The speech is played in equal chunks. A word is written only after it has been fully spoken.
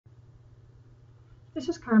This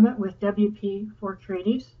is Karma with WP for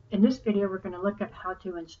Creatives. In this video, we're going to look at how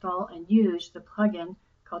to install and use the plugin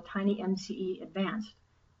called TinyMCE Advanced.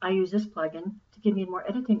 I use this plugin to give me more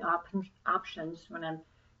editing options when I'm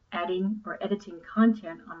adding or editing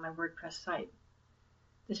content on my WordPress site.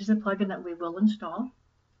 This is a plugin that we will install.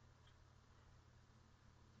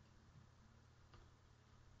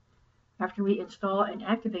 After we install and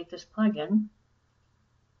activate this plugin,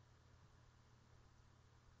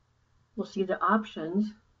 we'll see the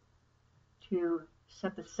options to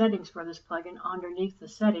set the settings for this plugin underneath the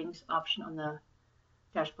settings option on the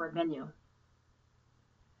dashboard menu.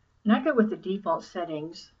 And I go with the default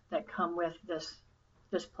settings that come with this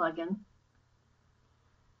plugin.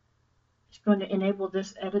 It's going to enable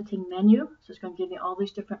this editing menu. So it's going to give me all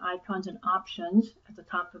these different icons and options at the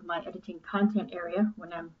top of my editing content area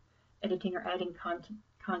when I'm editing or adding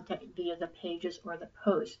content via the pages or the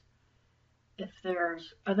post. If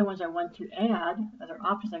there's other ones I want to add, other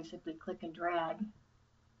options, I can simply click and drag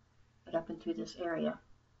it up into this area.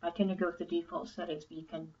 I tend to go with the default settings, but you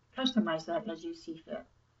can customize that as you see fit.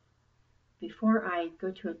 Before I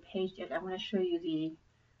go to a page edit, I want to show you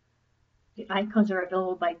the icons that are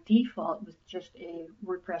available by default with just a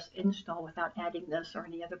WordPress install without adding this or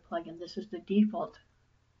any other plugin. This is the default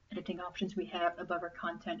editing options we have above our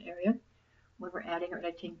content area when we're adding or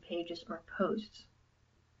editing pages or posts.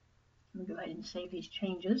 I'm going to go ahead and save these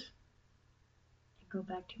changes and go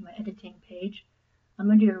back to my editing page. I'm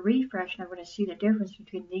going to do a refresh and I'm going to see the difference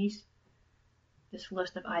between this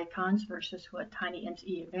list of icons versus what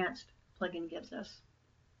TinyMCE Advanced plugin gives us.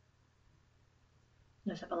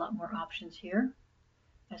 Notice I have a lot more options here,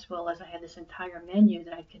 as well as I have this entire menu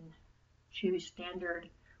that I can choose standard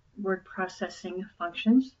word processing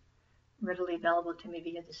functions readily available to me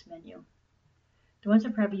via this menu. The ones I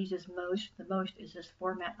probably use the most is this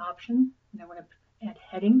format option. And I want to add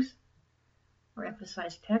headings or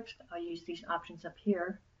emphasize text. I'll use these options up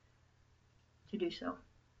here to do so.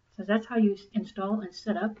 So that's how you install and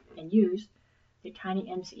set up and use the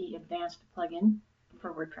TinyMCE Advanced plugin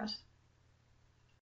for WordPress.